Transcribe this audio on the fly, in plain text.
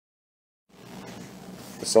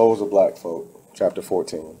The Souls of Black Folk, Chapter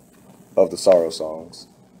 14, of the Sorrow Songs.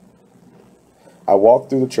 I walk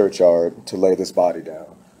through the churchyard to lay this body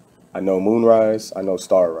down. I know moonrise, I know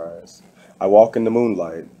starrise. I walk in the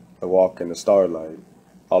moonlight, I walk in the starlight.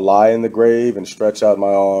 I'll lie in the grave and stretch out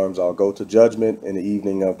my arms. I'll go to judgment in the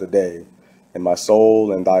evening of the day, and my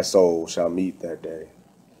soul and thy soul shall meet that day,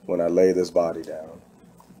 when I lay this body down.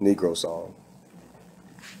 Negro Song.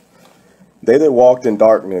 They that walked in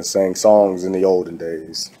darkness sang songs in the olden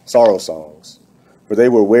days, sorrow songs, for they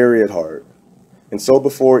were weary at heart. And so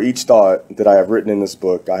before each thought that I have written in this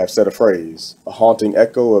book, I have said a phrase, a haunting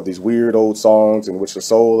echo of these weird old songs in which the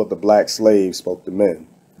soul of the black slave spoke to men.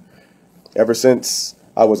 Ever since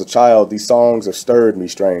I was a child, these songs have stirred me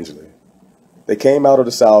strangely. They came out of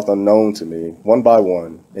the South unknown to me, one by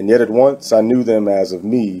one, and yet at once I knew them as of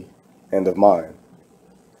me and of mine.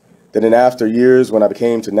 Then in after years, when I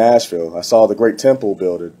came to Nashville, I saw the great temple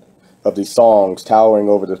builded of these songs towering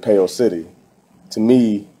over the pale city. To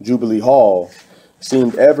me, Jubilee Hall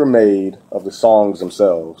seemed ever made of the songs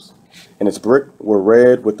themselves, and its brick were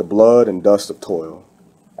red with the blood and dust of toil.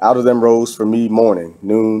 Out of them rose for me morning,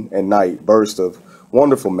 noon, and night bursts of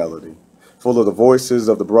wonderful melody, full of the voices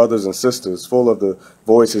of the brothers and sisters, full of the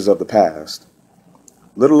voices of the past.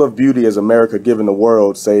 Little of beauty has America given the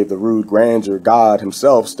world, save the rude grandeur God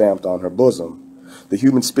himself stamped on her bosom. The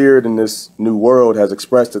human spirit in this new world has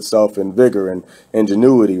expressed itself in vigor and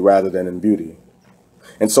ingenuity rather than in beauty.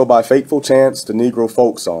 And so by fateful chance, the Negro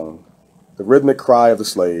folk song, the rhythmic cry of the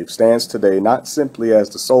slave, stands today not simply as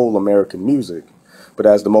the sole American music, but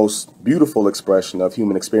as the most beautiful expression of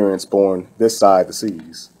human experience born this side the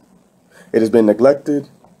seas. It has been neglected,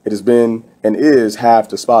 it has been and is half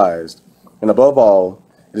despised, and above all,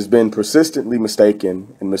 it has been persistently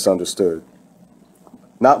mistaken and misunderstood.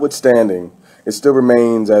 Notwithstanding, it still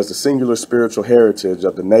remains as the singular spiritual heritage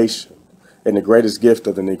of the nation and the greatest gift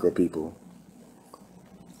of the Negro people.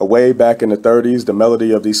 Away back in the 30s, the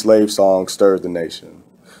melody of these slave songs stirred the nation,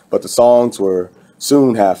 but the songs were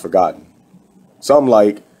soon half forgotten. Some,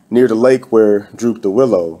 like Near the Lake Where Drooped the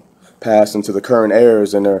Willow, passed into the current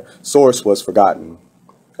airs and their source was forgotten.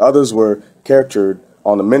 Others were caricatured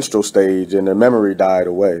on the minstrel stage and their memory died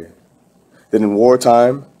away. Then in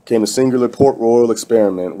wartime came a singular Port Royal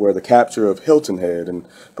experiment where the capture of Hilton Head, and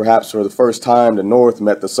perhaps for the first time the North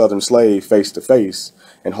met the Southern slave face to face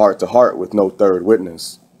and heart to heart with no third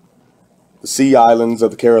witness. The sea islands of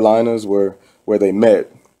the Carolinas where they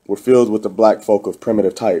met were filled with the black folk of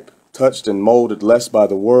primitive type, touched and molded less by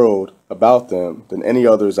the world about them than any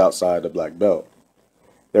others outside the Black Belt.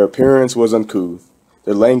 Their appearance was uncouth,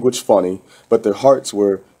 their language funny, but their hearts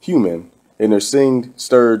were human, and their singing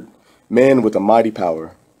stirred men with a mighty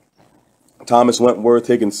power. Thomas Wentworth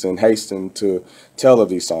Higginson hastened to tell of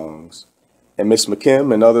these songs, and Miss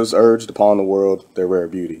McKim and others urged upon the world their rare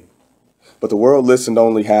beauty. But the world listened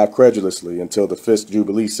only half credulously until the Fisk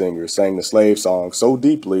Jubilee singers sang the slave songs so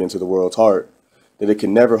deeply into the world's heart that it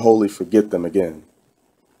can never wholly forget them again.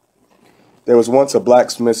 There was once a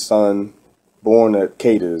blacksmith's son born at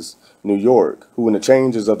Cadiz, New York, who in the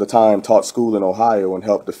changes of the time taught school in Ohio and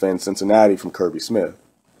helped defend Cincinnati from Kirby Smith.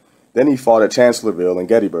 Then he fought at Chancellorsville and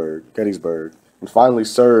Gettysburg, and finally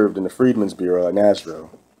served in the Freedmen's Bureau at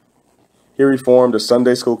Nashville. Here he formed a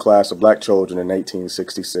Sunday school class of black children in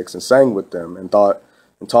 1866 and sang with them and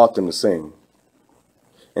taught them to sing.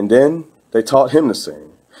 And then they taught him to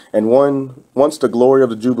sing. And once the glory of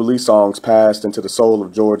the Jubilee songs passed into the soul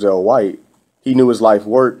of George L. White, he knew his life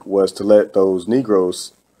work was to let those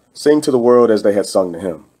Negroes sing to the world as they had sung to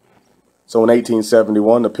him. So in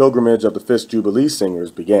 1871, the pilgrimage of the Fisk Jubilee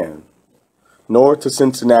singers began. North to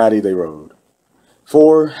Cincinnati they rode.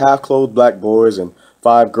 4 half-clothed black boys and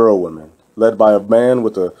 5 girl women, led by a man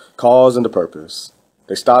with a cause and a purpose.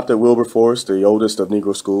 They stopped at Wilberforce, the oldest of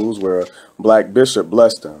Negro schools, where a black bishop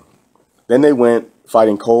blessed them. Then they went,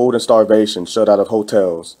 fighting cold and starvation, shut out of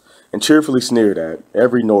hotels, and cheerfully sneered at,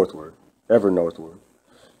 ever northward.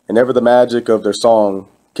 And ever the magic of their song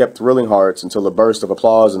kept thrilling hearts until a burst of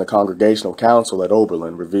applause in the Congregational Council at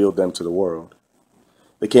Oberlin revealed them to the world.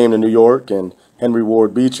 They came to New York, and Henry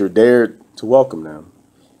Ward Beecher dared to welcome them.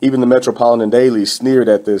 Even the metropolitan dailies sneered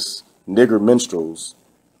at this nigger minstrels.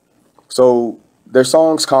 So their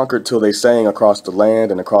songs conquered till they sang across the land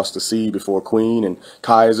and across the sea before Queen and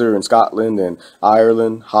Kaiser in Scotland and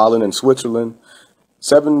Ireland, Holland and Switzerland.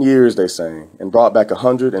 7 years they sang and brought back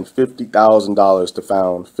 $150,000 to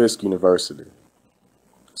found Fisk University.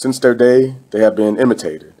 Since their day, they have been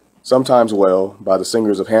imitated, sometimes well by the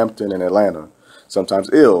singers of Hampton and Atlanta, sometimes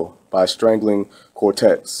ill by strangling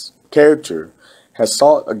quartets. Character has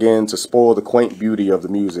sought again to spoil the quaint beauty of the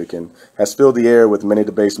music and has filled the air with many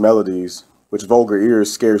debased melodies which vulgar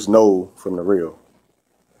ears scarce know from the real.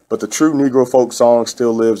 But the true Negro folk song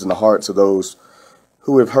still lives in the hearts of those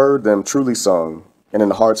who have heard them truly sung and in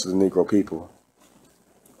the hearts of the Negro people.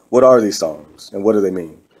 What are these songs and what do they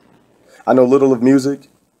mean? I know little of music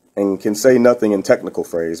and can say nothing in technical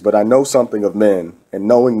phrase, but I know something of men, and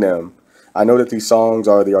knowing them, I know that these songs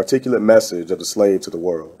are the articulate message of the slave to the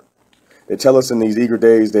world. They tell us in these eager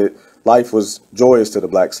days that life was joyous to the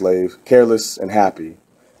black slave, careless and happy.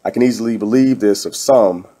 I can easily believe this of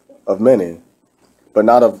some, of many, but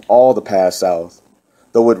not of all the past South,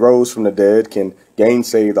 though it rose from the dead can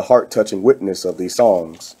gainsay the heart-touching witness of these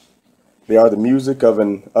songs. They are the music of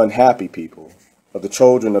an unhappy people, of the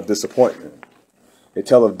children of disappointment. They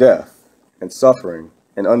tell of death and suffering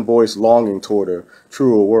and unvoiced longing toward a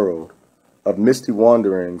truer world, of misty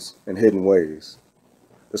wanderings and hidden ways.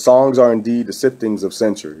 The songs are indeed the siftings of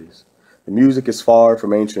centuries. The music is far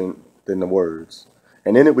from ancient than the words,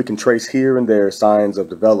 and in it we can trace here and there signs of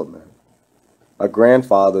development. My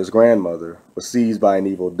grandfather's grandmother was seized by an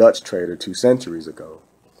evil Dutch trader 2 centuries ago,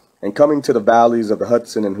 and coming to the valleys of the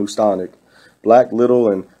Hudson and Houstonic, black, little,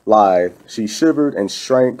 and lithe, she shivered and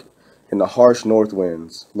shrank in the harsh north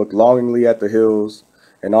winds, looked longingly at the hills,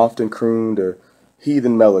 and often crooned a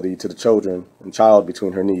heathen melody to the children and child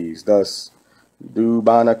between her knees, thus, Du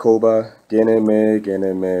banakoba, gene me,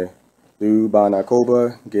 Du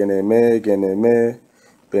banakoba, gene me,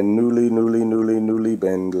 ben nuli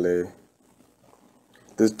bengle.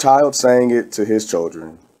 The child sang it to his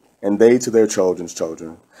children, and they to their children's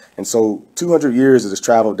children. And so 200 years it has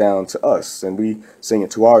traveled down to us, and we sing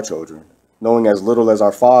it to our children, knowing as little as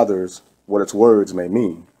our fathers what its words may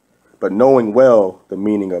mean, but knowing well the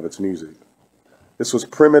meaning of its music. This was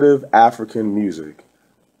primitive African music.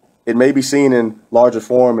 It may be seen in larger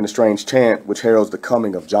form in a strange chant which heralds the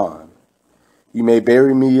coming of John. You may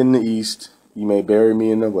bury me in the east, you may bury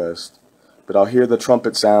me in the west, but I'll hear the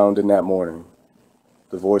trumpet sound in that morning,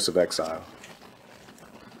 the voice of exile.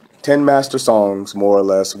 10 master songs, more or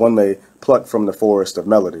less, one may pluck from the forest of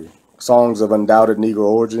melody, songs of undoubted Negro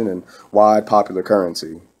origin and wide popular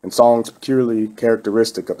currency, and songs peculiarly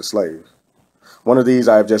characteristic of the slave. One of these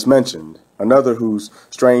I have just mentioned. Another whose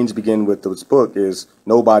strains begin with this book is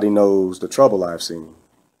Nobody Knows the Trouble I've Seen.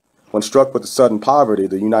 When struck with the sudden poverty,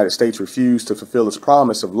 the United States refused to fulfill its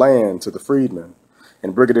promise of land to the freedmen,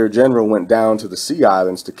 and Brigadier General went down to the Sea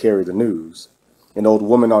Islands to carry the news. An old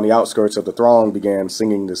woman on the outskirts of the throng began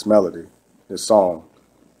singing this melody, this song.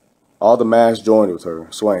 All the mass joined with her,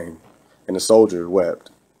 swaying, and the soldier wept.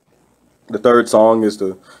 The third song is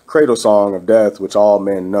the cradle song of death, which all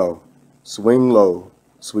men know. Swing low,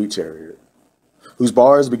 sweet chariot, whose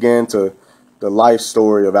bars began to the life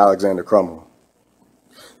story of Alexander Crummell.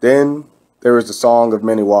 Then there is the song of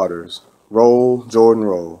many waters, Roll, Jordan,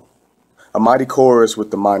 roll, a mighty chorus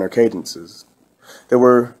with the minor cadences. There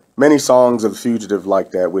were many songs of the fugitive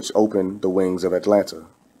like that which opened the wings of Atlanta,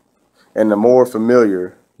 and the more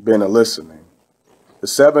familiar, been a listening. The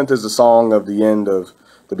seventh is the song of the end of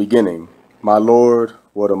the beginning, My Lord,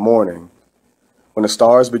 what a morning, when the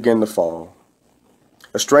stars begin to fall.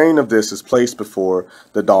 A strain of this is placed before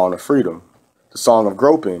the dawn of freedom. The song of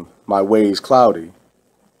groping, My Ways Cloudy,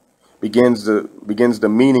 begins the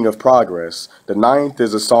meaning of progress. The ninth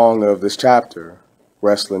is a song of this chapter,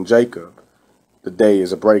 Wrestling Jacob, the day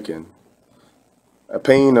is a breaking. A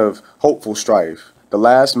pain of hopeful strife. The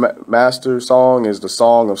last master song is the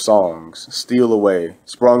Song of Songs, Steal Away,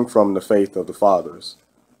 sprung from the faith of the fathers.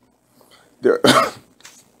 There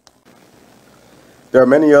are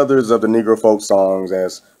many others of the Negro folk songs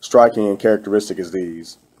as striking and characteristic as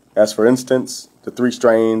these, as for instance, the 3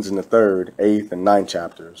 strains in the 3rd, 8th, and 9th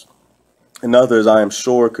chapters. And others, I am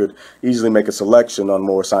sure, could easily make a selection on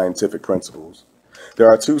more scientific principles. There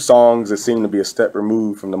are 2 songs that seem to be a step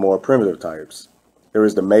removed from the more primitive types. There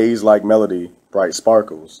is the maze-like melody, Bright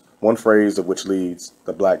Sparkles, one phrase of which leads,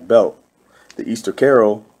 the Black Belt. The Easter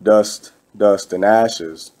Carol, Dust, Dust, and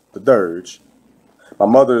Ashes, the dirge. My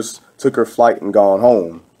mother's took her flight and gone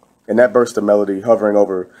home, and that burst of melody hovering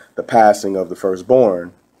over the passing of the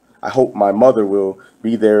firstborn. I hope my mother will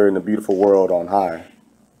be there in the beautiful world on high.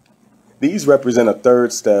 These represent a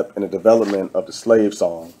 3rd step in the development of the slave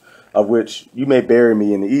song, of which You May Bury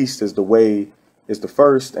Me in the East is the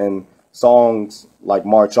first, and songs like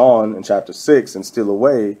March On in chapter 6 and Steal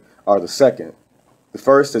Away are the second. The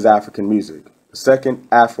first is African music, the second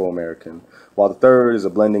Afro-American, while the third is a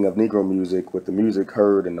blending of Negro music with the music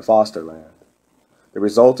heard in the foster land. The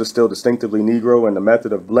result is still distinctively Negro and the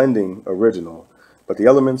method of blending original, but the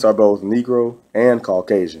elements are both Negro and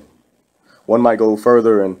Caucasian. One might go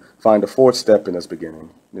further and find a 4th step in this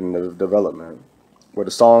beginning, in the development, where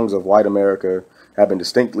the songs of white America have been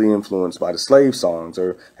distinctly influenced by the slave songs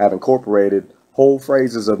or have incorporated whole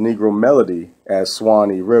phrases of Negro melody as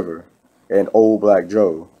Swanee River and Old Black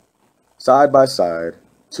Joe. Side by side,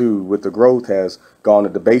 too, with the growth has gone the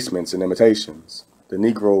debasements and imitations, the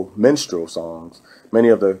Negro minstrel songs, many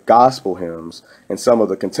of the gospel hymns, and some of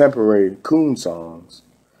the contemporary coon songs,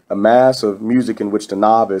 a mass of music in which the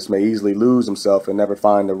novice may easily lose himself and never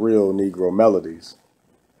find the real Negro melodies.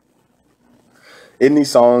 In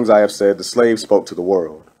these songs, I have said, the slave spoke to the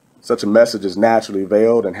world. Such a message is naturally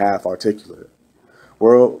veiled and half articulate.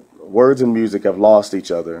 Words and music have lost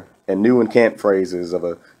each other, and new and cant phrases of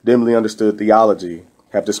a dimly understood theology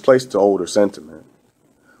have displaced the older sentiment.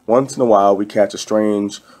 Once in a while we catch a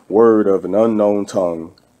strange word of an unknown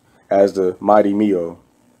tongue, as the mighty Mio,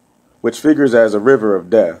 which figures as a river of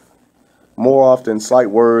death. More often slight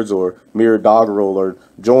words or mere doggerel are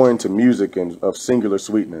joined to music of singular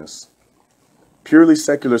sweetness. Purely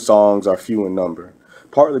secular songs are few in number,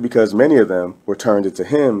 partly because many of them were turned into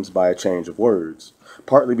hymns by a change of words,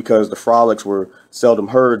 partly because the frolics were seldom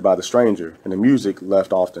heard by the stranger and the music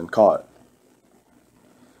left often caught.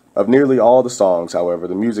 Of nearly all the songs, however,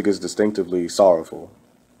 the music is distinctively sorrowful.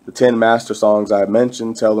 The 10 master songs I have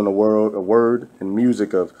mentioned tell in a word and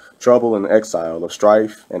music of trouble and exile, of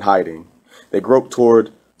strife and hiding. They grope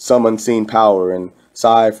toward some unseen power and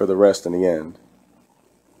sigh for the rest in the end.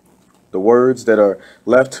 The words that are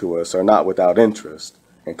left to us are not without interest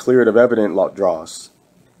and cleared of evident dross.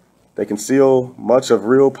 They conceal much of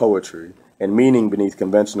real poetry and meaning beneath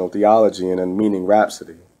conventional theology and unmeaning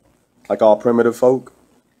rhapsody. Like all primitive folk,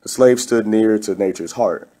 the slave stood near to nature's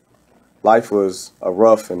heart. Life was a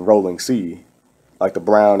rough and rolling sea. Like the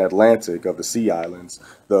brown Atlantic of the sea islands,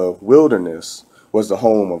 the wilderness was the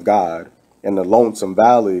home of God, and the lonesome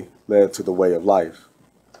valley led to the way of life.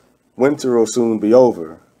 Winter will soon be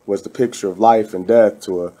over was the picture of life and death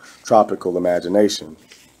to a tropical imagination.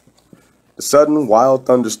 The sudden wild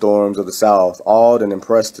thunderstorms of the South awed and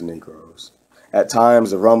impressed the Negroes. At times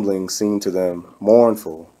the rumblings seemed to them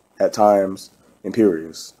mournful, at times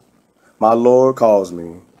imperious. My Lord calls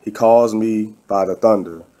me, he calls me by the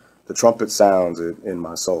thunder, the trumpet sounds it in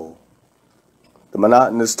my soul. The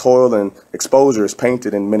monotonous toil and exposure is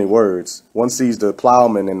painted in many words. One sees the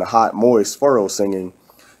plowman in the hot, moist furrow singing,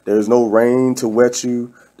 "There is no rain to wet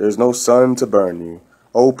you, there is no sun to burn you.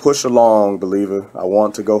 Oh, push along, believer, I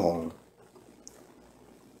want to go home."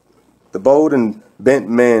 The bowed and bent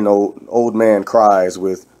old man cries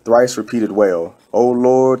with thrice repeated wail, "O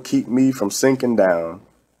Lord, keep me from sinking down."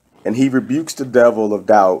 And he rebukes the devil of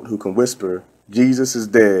doubt who can whisper, "Jesus is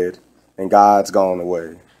dead and God's gone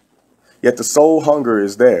away." Yet the soul hunger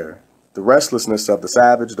is there. The restlessness of the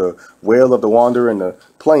savage, the wail of the wanderer, and the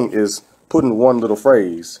plaint is put in one little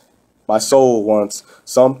phrase. My soul wants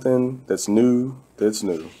something that's new, that's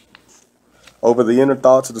new. Over the inner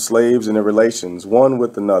thoughts of the slaves and their relations, one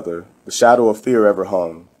with another, the shadow of fear ever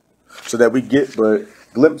hung, so that we get but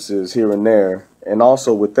glimpses here and there, and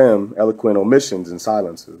also with them eloquent omissions and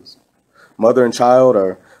silences. Mother and child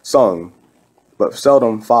are sung, but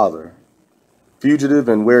seldom father. Fugitive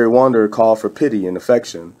and weary wanderer call for pity and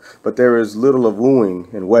affection, but there is little of wooing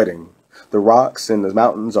and wedding. The rocks and the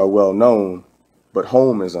mountains are well known, but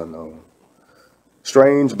home is unknown.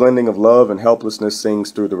 Strange blending of love and helplessness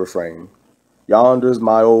sings through the refrain. Yonder's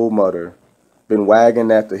my old mother, been wagging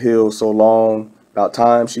at the hill so long, 'bout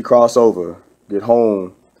time she cross over, get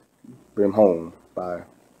home, been home, bye.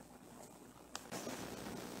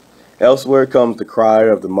 Elsewhere comes the cry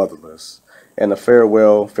of the motherless, and a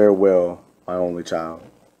farewell, farewell, my only child.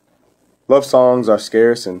 Love songs are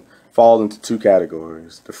scarce and fall into two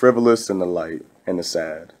categories, the frivolous and the light, and the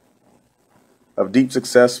sad. Of deep,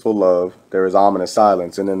 successful love, there is ominous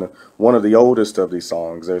silence, and in one of the oldest of these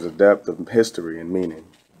songs, there's a depth of history and meaning.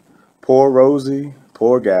 Poor Rosie,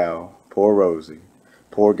 poor gal, poor Rosie,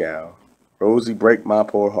 poor gal. Rosie, break my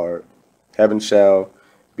poor heart. Heaven shall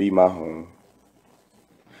be my home.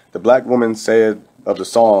 The black woman said of the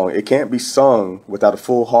song, it can't be sung without a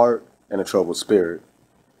full heart and a troubled spirit.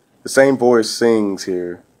 The same voice sings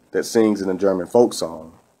here that sings in a German folk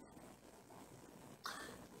song.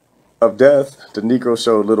 Of death, the Negro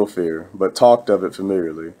showed little fear, but talked of it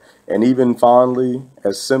familiarly, and even fondly,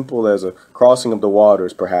 as simple as a crossing of the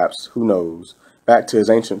waters, perhaps, who knows, back to his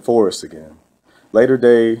ancient forests again. Later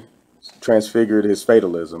day transfigured his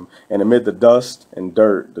fatalism, and amid the dust and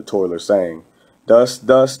dirt the toiler sang, "Dust,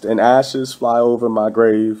 dust, and ashes fly over my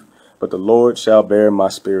grave, but the Lord shall bear my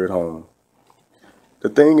spirit home." The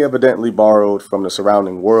thing evidently borrowed from the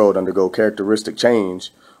surrounding world undergo characteristic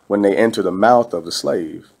change when they enter the mouth of the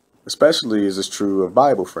slave. Especially is this true of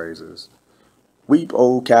Bible phrases. "Weep,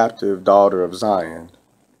 O captive daughter of Zion,"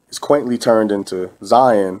 is quaintly turned into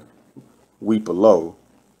Zion, weep below,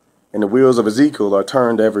 and the wheels of Ezekiel are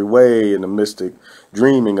turned every way in the mystic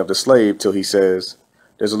dreaming of the slave till he says,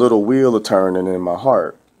 there's a little wheel a-turning in my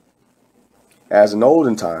heart. As in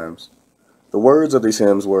olden times, the words of these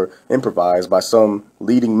hymns were improvised by some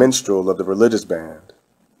leading minstrel of the religious band.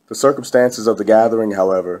 The circumstances of the gathering,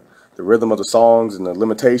 however, the rhythm of the songs and the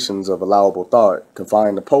limitations of allowable thought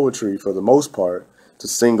confined the poetry for the most part to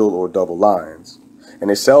single or double lines, and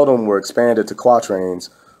they seldom were expanded to quatrains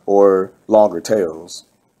or longer tales,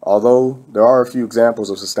 although there are a few examples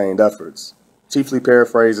of sustained efforts, chiefly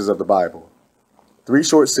paraphrases of the Bible. 3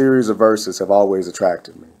 short series of verses have always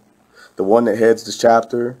attracted me. The one that heads this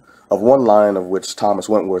chapter, of one line of which Thomas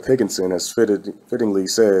Wentworth Higginson has fittingly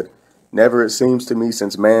said, "Never it seems to me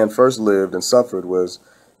since man first lived and suffered was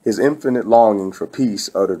his infinite longing for peace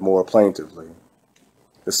uttered more plaintively."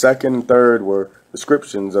 The second and third were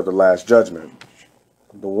descriptions of the Last Judgment.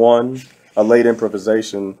 The one, a late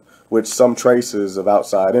improvisation with some traces of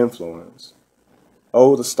outside influence.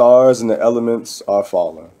 Oh, the stars and the elements are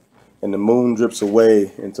fallen, and the moon drips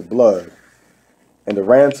away into blood, and the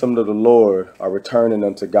ransomed of the Lord are returning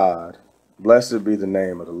unto God. Blessed be the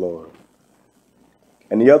name of the Lord.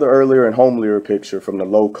 And the other earlier and homelier picture from the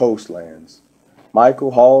low coastlands.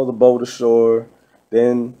 Michael, haul the boat ashore,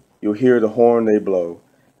 then you'll hear the horn they blow,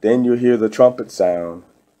 then you'll hear the trumpet sound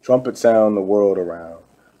the world around,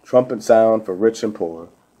 trumpet sound for rich and poor,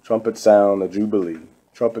 trumpet sound the jubilee,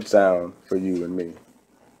 trumpet sound for you and me.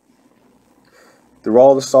 Through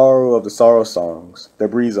all the sorrow of the sorrow songs, there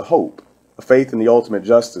breathes a hope, a faith in the ultimate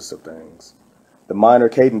justice of things. The minor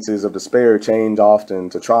cadences of despair change often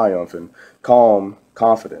to triumph and calm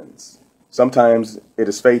confidence. Sometimes it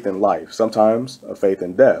is faith in life, sometimes a faith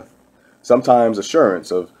in death, sometimes assurance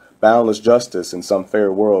of boundless justice in some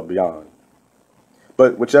fair world beyond.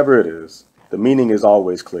 But whichever it is, the meaning is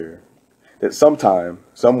always clear, that sometime,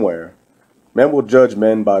 somewhere, men will judge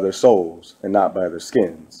men by their souls and not by their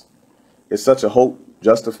skins. Is such a hope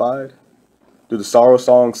justified? Do the sorrow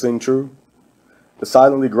songs sing true? The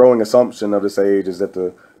silently growing assumption of this age is that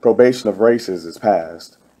the probation of races is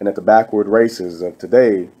past, and that the backward races of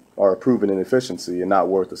today are a proven inefficiency and not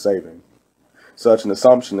worth the saving. Such an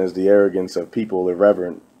assumption is the arrogance of people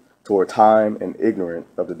irreverent toward time and ignorant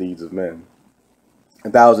of the deeds of men.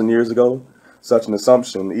 1,000 years ago, such an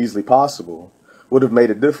assumption, easily possible, would have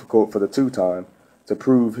made it difficult for the Teuton to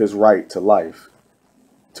prove his right to life.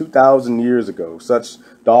 2,000 years ago, such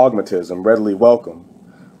dogmatism, readily welcome,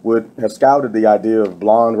 would have scouted the idea of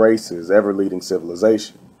blonde races ever leading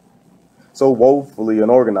civilization. So woefully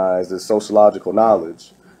unorganized is sociological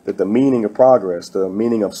knowledge that the meaning of progress, the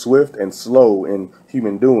meaning of swift and slow in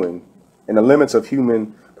human doing, and the limits of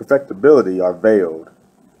human perfectibility are veiled.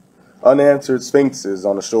 Unanswered sphinxes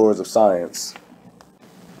on the shores of science.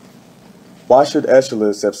 Why should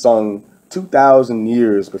Aeschylus have sung 2,000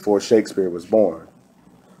 years before Shakespeare was born?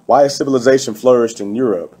 Why has civilization flourished in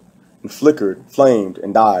Europe and flickered, flamed,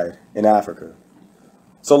 and died in Africa?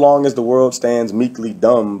 So long as the world stands meekly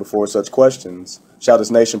dumb before such questions, shall this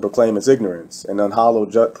nation proclaim its ignorance and unhallow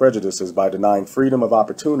prejudices by denying freedom of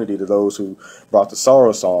opportunity to those who brought the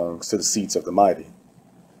sorrow songs to the seats of the mighty.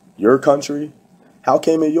 Your country? How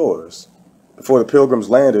came it yours? Before the pilgrims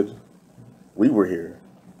landed, we were here.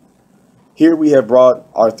 Here we have brought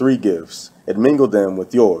our 3 gifts and mingled them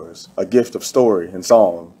with yours, a gift of story and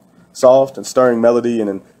song, soft and stirring melody in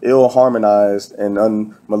an ill-harmonized and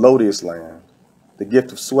unmelodious land, the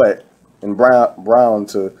gift of sweat and brown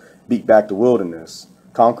to beat back the wilderness,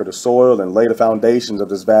 conquer the soil, and lay the foundations of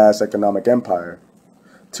this vast economic empire,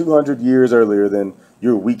 200 years earlier than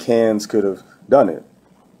your weak hands could have done it.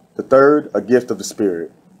 The third, a gift of the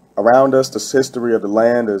Spirit. Around us, the history of the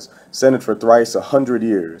land has centered for thrice 100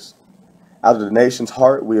 years. Out of the nation's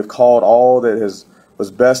heart, we have called all that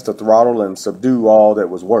was best to throttle and subdue all that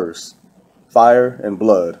was worse. Fire and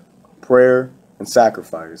blood, prayer and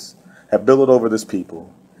sacrifice have billowed over this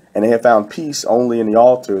people, and they have found peace only in the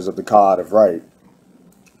altars of the God of right.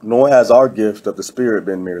 Nor has our gift of the Spirit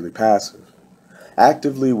been merely passive.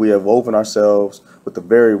 Actively, we have woven ourselves with the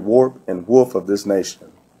very warp and woof of this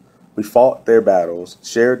nation. We fought their battles,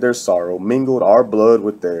 shared their sorrow, mingled our blood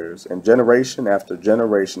with theirs, and generation after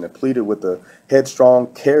generation have pleaded with the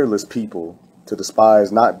headstrong, careless people to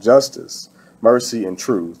despise not justice, mercy, and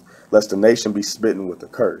truth, lest the nation be smitten with a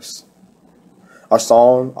curse. Our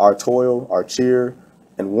song, our toil, our cheer,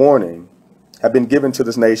 and warning have been given to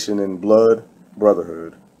this nation in blood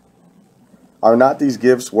brotherhood. Are not these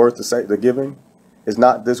gifts worth the giving? Is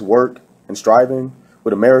not this work and striving?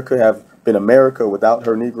 Would America have been America without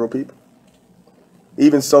her Negro people?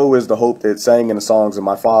 Even so is the hope that sang in the songs of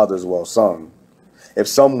my fathers well sung. if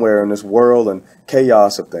somewhere in this whirl and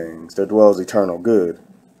chaos of things there dwells eternal good,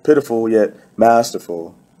 pitiful yet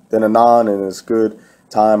masterful, then anon in this good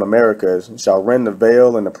time America shall rend the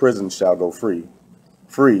veil and the prisons shall go free.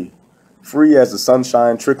 Free, free as the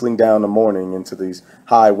sunshine trickling down the morning into these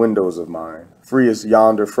high windows of mine. Free as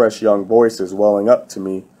yonder fresh young voices welling up to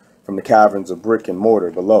me from the caverns of brick and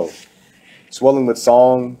mortar below. Swelling with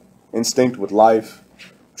song, instinct with life,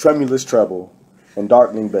 tremulous treble, and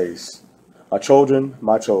darkening bass. My children,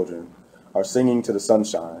 are singing to the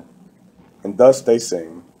sunshine, and thus they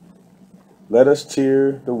sing. Let us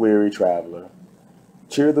cheer the weary traveler.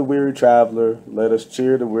 Cheer the weary traveler, let us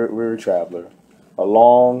cheer the weary traveler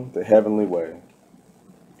along the heavenly way.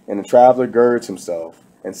 And the traveler girds himself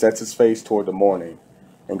and sets his face toward the morning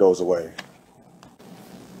and goes away.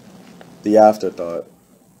 The afterthought.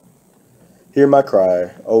 Hear my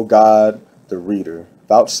cry, O God, the reader,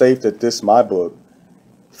 vouchsafe that this my book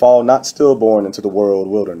fall not stillborn into the world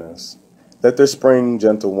wilderness. Let there spring,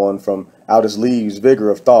 gentle one, from out its leaves vigor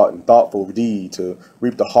of thought and thoughtful deed to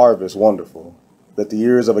reap the harvest wonderful. Let the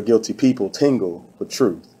ears of a guilty people tingle with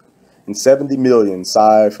truth, and 70 million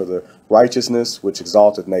sigh for the righteousness which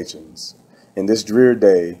exalteth nations, in this drear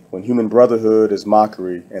day when human brotherhood is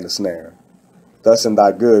mockery and a snare. Thus in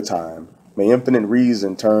thy good time may infinite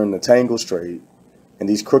reason turn the tangle straight, and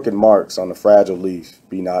these crooked marks on the fragile leaf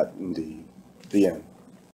be not indeed. The end.